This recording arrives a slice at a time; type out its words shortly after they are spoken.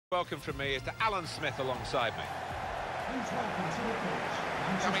Welcome from me is to Alan Smith alongside me.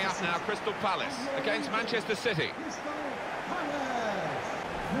 Coming up now, Crystal Palace against Manchester City.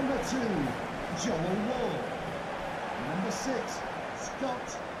 Number 2, Joel Ward. Number 6,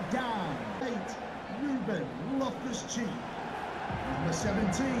 Scott Down. 8, Ruben Loftus-Cheek. Number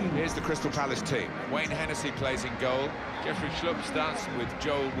 17. Here's the Crystal Palace team. Wayne Hennessy plays in goal. Jeffrey Schlupp starts with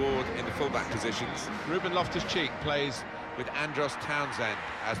Joel Ward in the fullback positions. Ruben Loftus-Cheek plays with Andros Townsend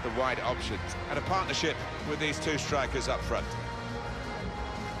as the wide options, and a partnership with these two strikers up front.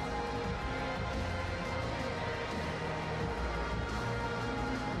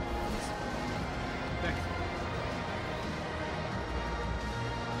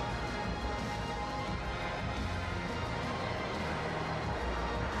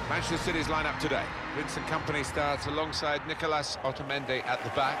 Manchester City's lineup today. Vincent Kompany starts alongside Nicolas Otamendi at the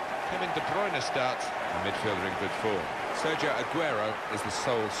back. Kevin De Bruyne starts, the midfielder in good form. Sergio Aguero is the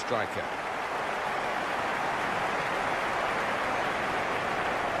sole striker.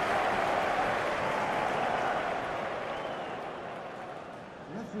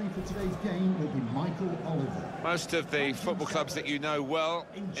 The referee for today's game will be Michael Oliver. Most of the football clubs that you know well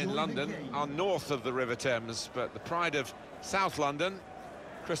in London are north of the River Thames, but the pride of South London,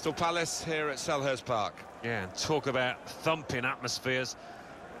 Crystal Palace here at Selhurst Park. Yeah, and talk about thumping atmospheres.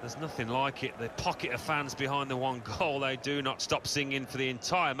 There's nothing like it. The pocket of fans behind the one goal, they do not stop singing for the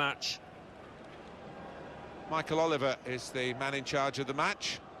entire match. Michael Oliver is the man in charge of the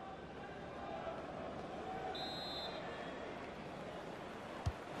match.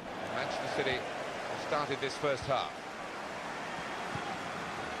 Manchester City have started this first half.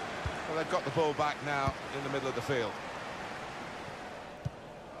 Well, they've got the ball back now in the middle of the field.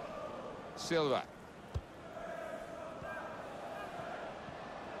 Silva.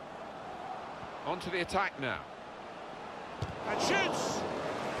 On to the attack now. And shoots!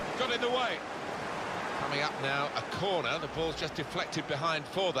 Got in the way. Coming up now, a corner. The ball's just deflected behind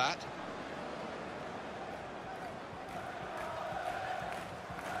for that.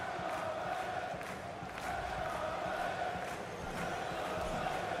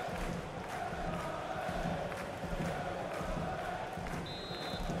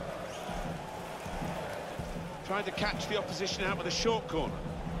 Trying to catch the opposition out with a short corner.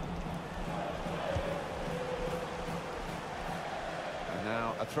 And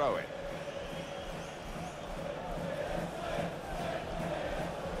now a throw-in.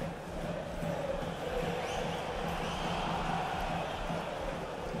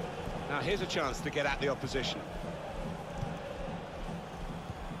 Now here's a chance to get at the opposition.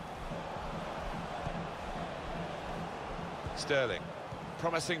 Sterling.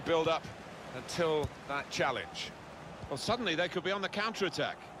 Promising build-up until that challenge. Well, suddenly they could be on the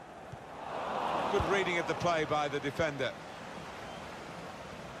counter-attack. Good reading of the play by the defender.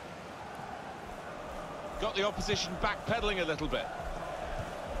 Got the opposition backpedaling a little bit.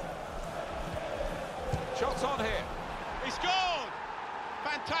 Shots on here. He scored!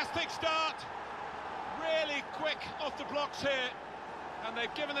 Fantastic start. Really quick off the blocks here. And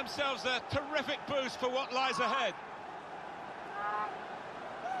they've given themselves a terrific boost for what lies ahead.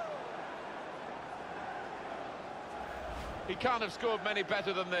 He can't have scored many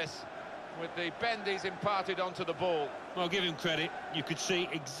better than this, with the bend he's imparted onto the ball. Well, give him credit. You could see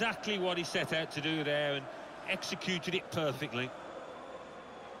exactly what he set out to do there and executed it perfectly.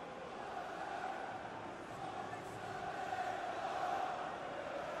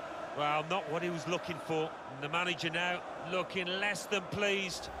 Well, not what he was looking for. And the manager now looking less than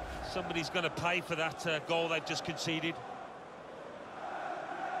pleased. Somebody's going to pay for that goal they've just conceded.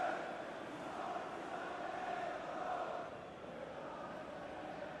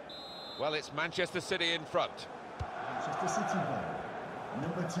 Well, it's Manchester City in front. Manchester City goal.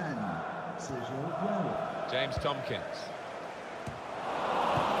 Number 10, Sergio Aguero. James Tompkins.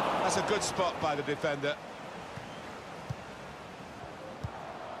 That's a good spot by the defender.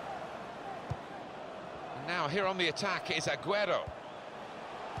 And now here on the attack is Aguero.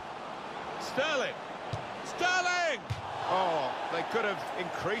 Sterling. Sterling! Oh, they could have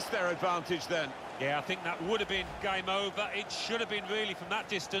increased their advantage then. Yeah, I think that would have been game over. It should have been really from that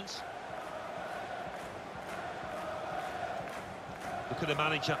distance. Look at the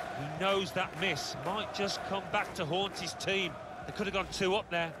manager, who knows that miss might just come back to haunt his team. They could have gone 2 up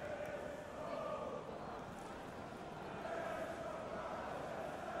there.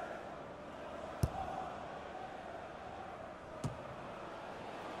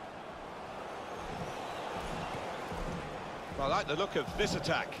 I like the look of this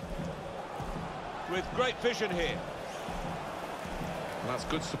attack. With great vision here. And that's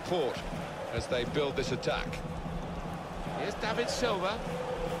good support as they build this attack. Here's David Silva.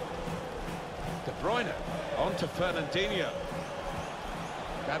 Bruyne, on to Fernandinho.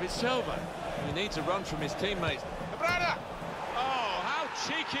 David Silva, he needs a run from his teammates. De Bruyne! Oh, how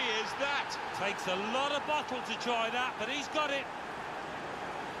cheeky is that? Takes a lot of bottle to try that, but he's got it.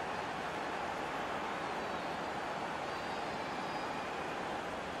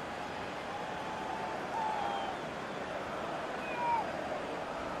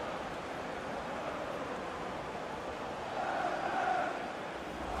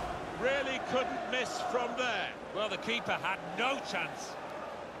 Really couldn't miss from there. Well, the keeper had no chance.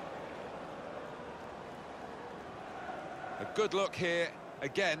 A good look here,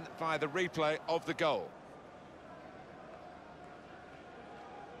 again, via the replay of the goal.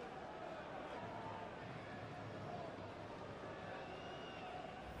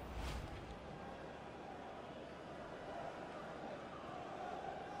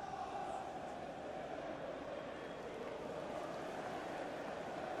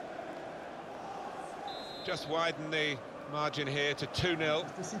 Just widen the margin here to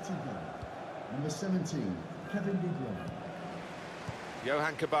 2-0. The City goal. Number 17, Kevin De Bruyne.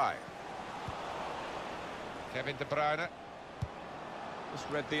 Johan Cabaye. Kevin De Bruyne. Just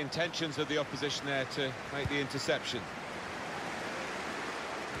read the intentions of the opposition there to make the interception.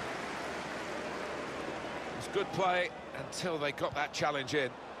 It was good play until they got that challenge in.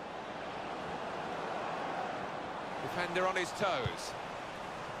 Defender on his toes.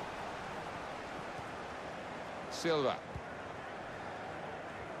 Silva.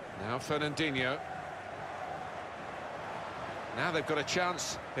 Now Fernandinho. Now they've got a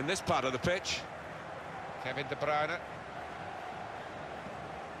chance in this part of the pitch. Kevin De Bruyne.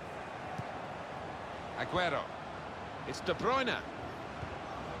 Aguero. It's De Bruyne.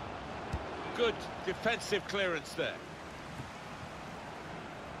 Good defensive clearance there.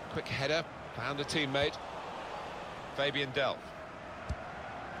 Quick header, found a teammate. Fabian Delph.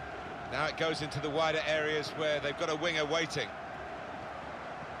 Now it goes into the wider areas where they've got a winger waiting.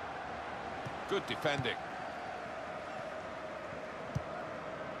 Good defending.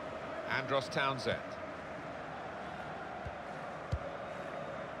 Andros Townsend.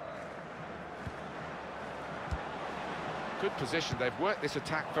 Good position. They've worked this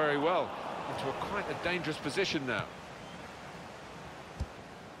attack very well into quite a dangerous position now.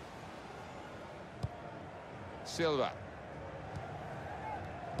 Silva.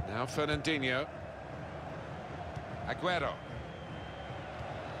 Now Fernandinho. Aguero.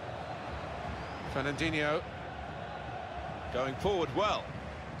 Fernandinho. Going forward well.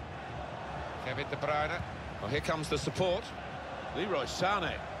 Kevin De Bruyne. Well, here comes the support. Leroy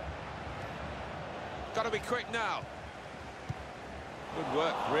Sané. Got to be quick now. Good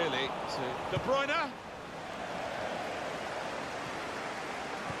work, really. De Bruyne.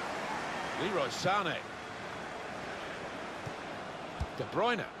 Leroy Sané. De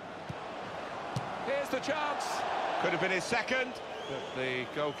Bruyne. Here's the chance. Could have been his second, but the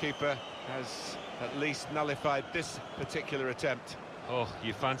goalkeeper has at least nullified this particular attempt. Oh,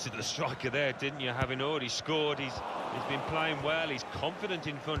 you fancied the striker there, didn't you? Having already scored, he's been playing well, he's confident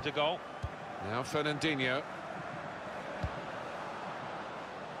in front of goal. Now Fernandinho.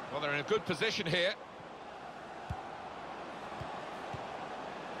 Well, they're in a good position here.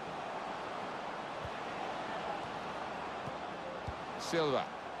 Silva.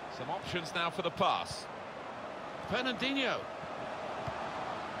 Some options now for the pass. Fernandinho.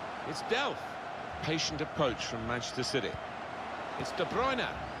 It's Delph. Patient approach from Manchester City. It's De Bruyne.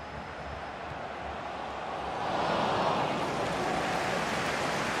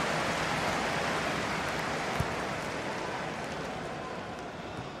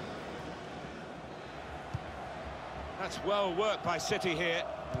 That's well worked by City here,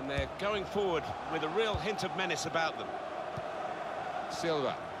 and they're going forward with a real hint of menace about them.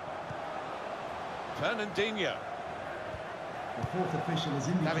 Silva. Fernandinho. The fourth official has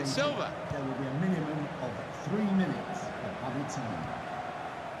indicated David Silva. there will be a minimum of 3 minutes of added time.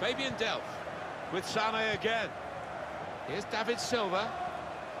 Fabian Delph with Sané again. Here's David Silva.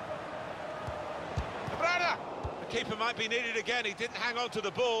 De Bruyne. The keeper might be needed again. He didn't hang on to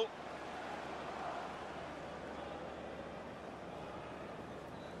the ball.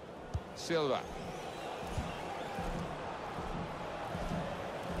 Silva.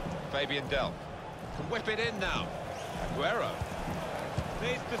 Fabian Delph can whip it in now. Aguero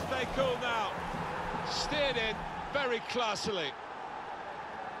needs to stay cool now. Steered in very classily.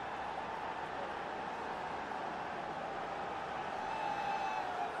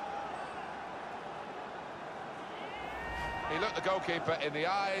 He looked the goalkeeper in the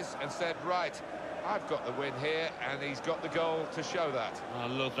eyes and said, right, I've got the win here, and he's got the goal to show that. I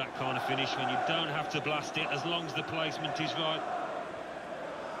love that kind of finish when you don't have to blast it as long as the placement is right.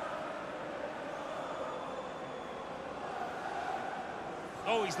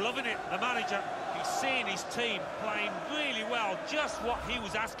 Oh, he's loving it, the manager. He's seeing his team playing really well, just what he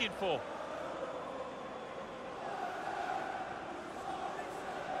was asking for.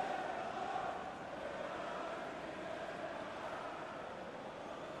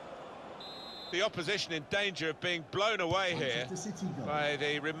 The opposition in danger of being blown away here by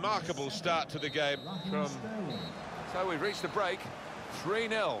the remarkable start to the game from... So we've reached the break,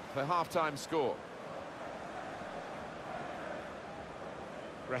 3-0 the half-time score.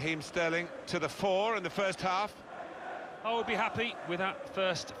 Raheem Sterling to the fore in the first half. I would be happy with that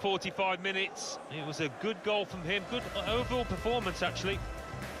first 45 minutes. It was a good goal from him, good overall performance actually.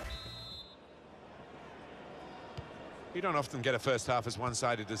 You don't often get a first half as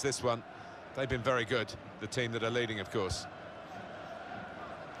one-sided as this one. They've been very good, the team that are leading, of course.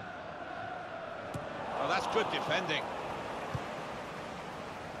 Oh, that's good defending.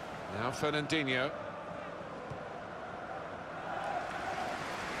 Now Fernandinho.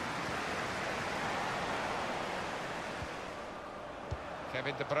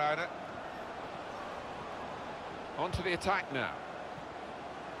 Kevin De Bruyne. On to the attack now.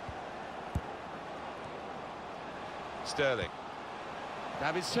 Sterling.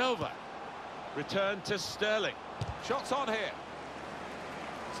 David Silva. Return to Sterling. Shots on here.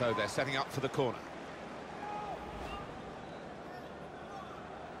 So they're setting up for the corner.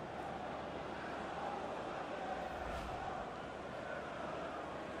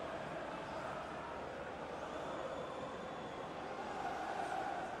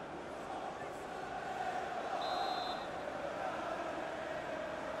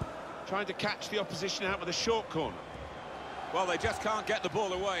 Trying to catch the opposition out with a short corner. Well, they just can't get the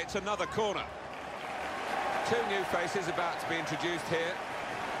ball away. It's another corner. Two new faces about to be introduced here.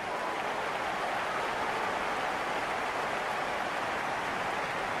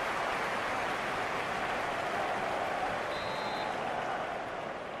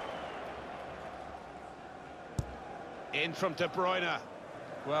 In from De Bruyne.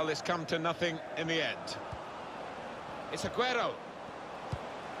 Well, it's come to nothing in the end. It's Aguero.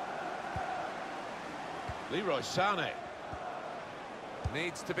 Leroy Sané.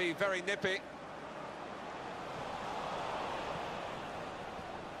 Needs to be very nippy.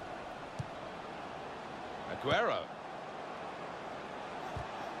 Aguero.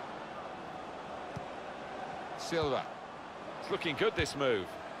 Silva. It's looking good, this move.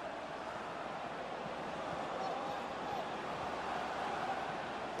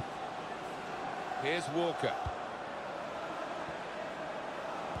 Here's Walker.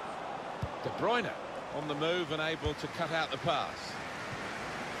 De Bruyne on the move and able to cut out the pass.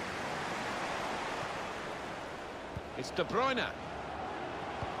 It's De Bruyne.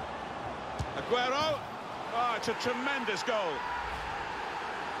 Aguero. Oh, it's a tremendous goal.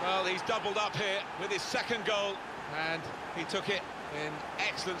 Well, he's doubled up here with his second goal, and he took it in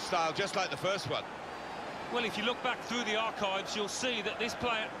excellent style, just like the first one. Well, if you look back through the archives, you'll see that this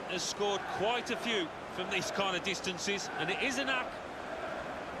player has scored quite a few from these kind of distances, and it is a knack.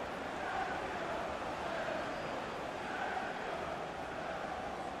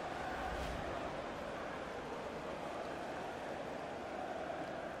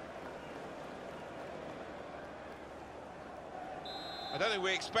 I don't think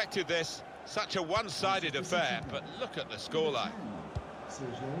we expected this, such a one-sided affair, but look at the scoreline.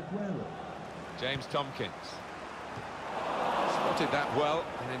 James Tompkins. Spotted that well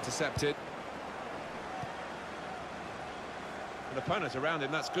and intercepted. An opponent around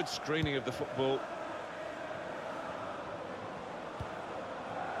him, that's good screening of the football.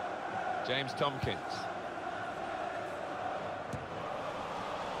 James Tompkins.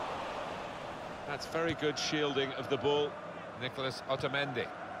 That's very good shielding of the ball. Nicholas Otamendi.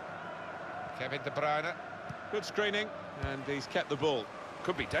 Kevin De Bruyne. Good screening, and he's kept the ball.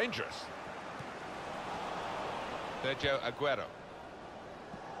 Could be dangerous. Sergio Aguero.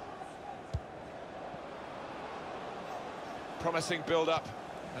 Promising build-up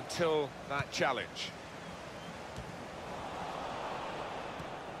until that challenge.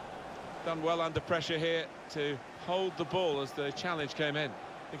 Done well under pressure here to hold the ball as the challenge came in.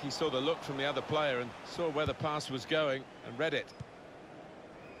 I think he saw the look from the other player and saw where the pass was going and read it.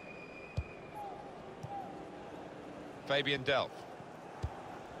 Fabian Delph.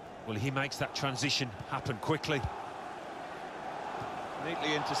 Well, he makes that transition happen quickly.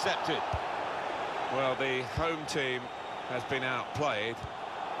 Neatly intercepted. Well, the home team has been outplayed,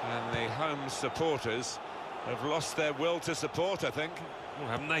 and the home supporters have lost their will to support, I think. Well,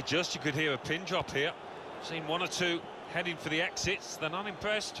 haven't they just? You could hear a pin drop here. Seen one or two heading for the exits. They're not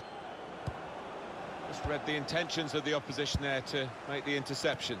impressed. Just read the intentions of the opposition there to make the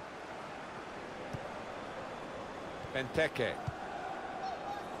interception. Benteke.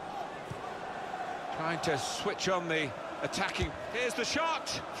 Trying to switch on the attacking. Here's the shot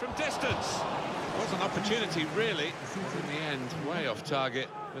from distance. Was an opportunity, really. In the end, way off target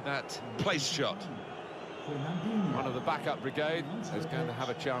with that place shot. One of the backup brigade is going to have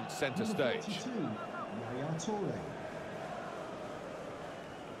a chance centre stage.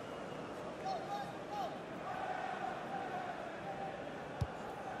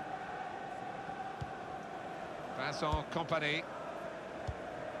 Vincent Kompany.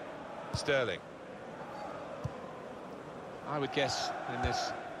 Sterling. I would guess in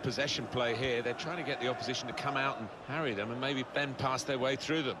this possession play here, they're trying to get the opposition to come out and harry them and maybe bend past their way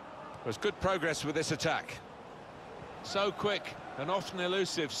through them. There's good progress with this attack. So quick and often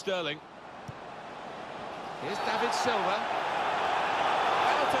elusive, Sterling. Here's David Silva.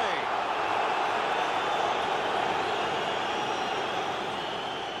 Penalty!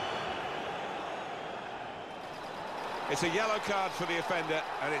 It's a yellow card for the offender,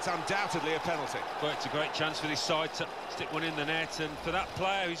 and it's undoubtedly a penalty. Well, it's a great chance for this side to stick one in the net, and for that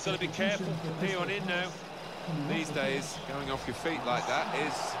player, he's got to be careful from here on in now. These days, going off your feet like that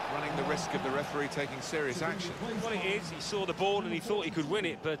is running the risk of the referee taking serious action. Well, it is. He saw the ball and he thought he could win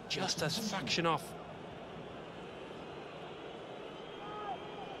it, but just a fraction off.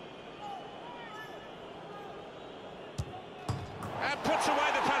 And puts away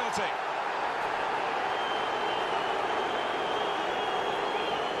the penalty.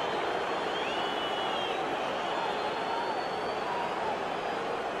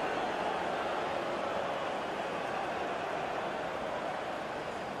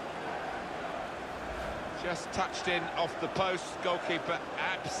 Just touched in off the post, goalkeeper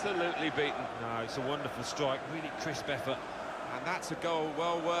absolutely beaten. No, it's a wonderful strike, really crisp effort. And that's a goal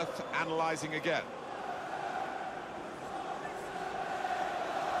well worth analysing again.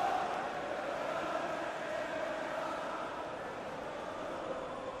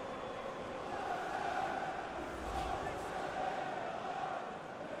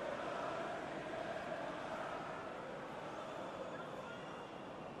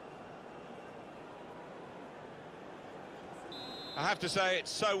 I have to say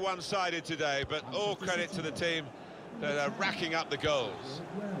it's so one-sided today, but all credit to the team that are racking up the goals.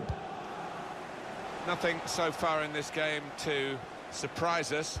 Nothing so far in this game to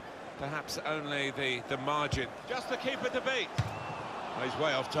surprise us, perhaps only the margin. Just the keeper to beat. Well, he's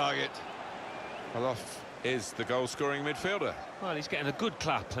way off target. Well, off is the goal-scoring midfielder. Well, he's getting a good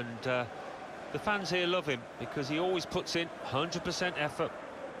clap, and the fans here love him because he always puts in 100% effort.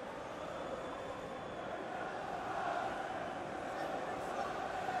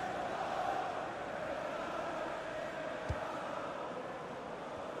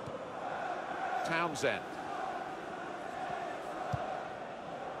 Townsend.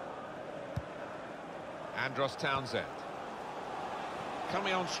 Andros Townsend.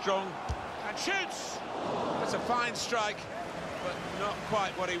 Coming on strong and shoots! That's a fine strike, but not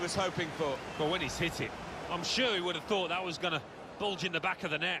quite what he was hoping for. But when he's hit it, I'm sure he would have thought that was going to bulge in the back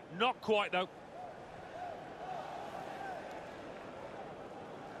of the net. Not quite, though.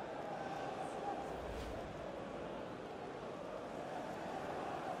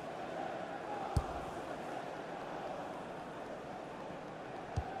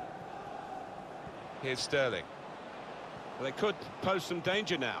 Here's Sterling. Well, they could pose some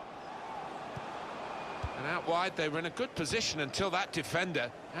danger now. And out wide, they were in a good position until that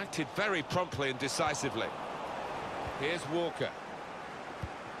defender acted very promptly and decisively. Here's Walker.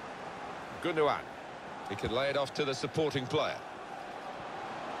 Gundogan. He could lay it off to the supporting player.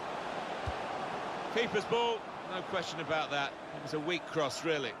 Keeper's ball, no question about that. It was a weak cross,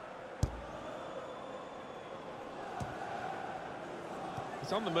 really.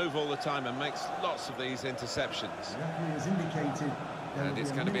 He's on the move all the time and makes lots of these interceptions. And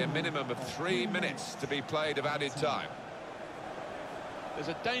it's going to be a minimum of 3 minutes to be played of added time. There's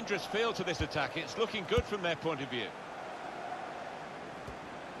a dangerous feel to this attack. It's looking good from their point of view.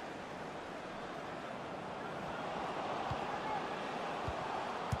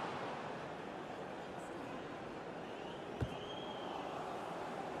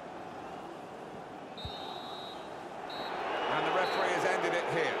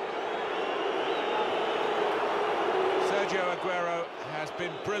 Aguero has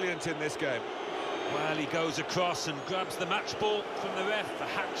been brilliant in this game. Well, he goes across and grabs the match ball from the ref, a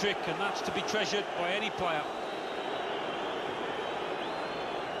hat-trick, and that's to be treasured by any player.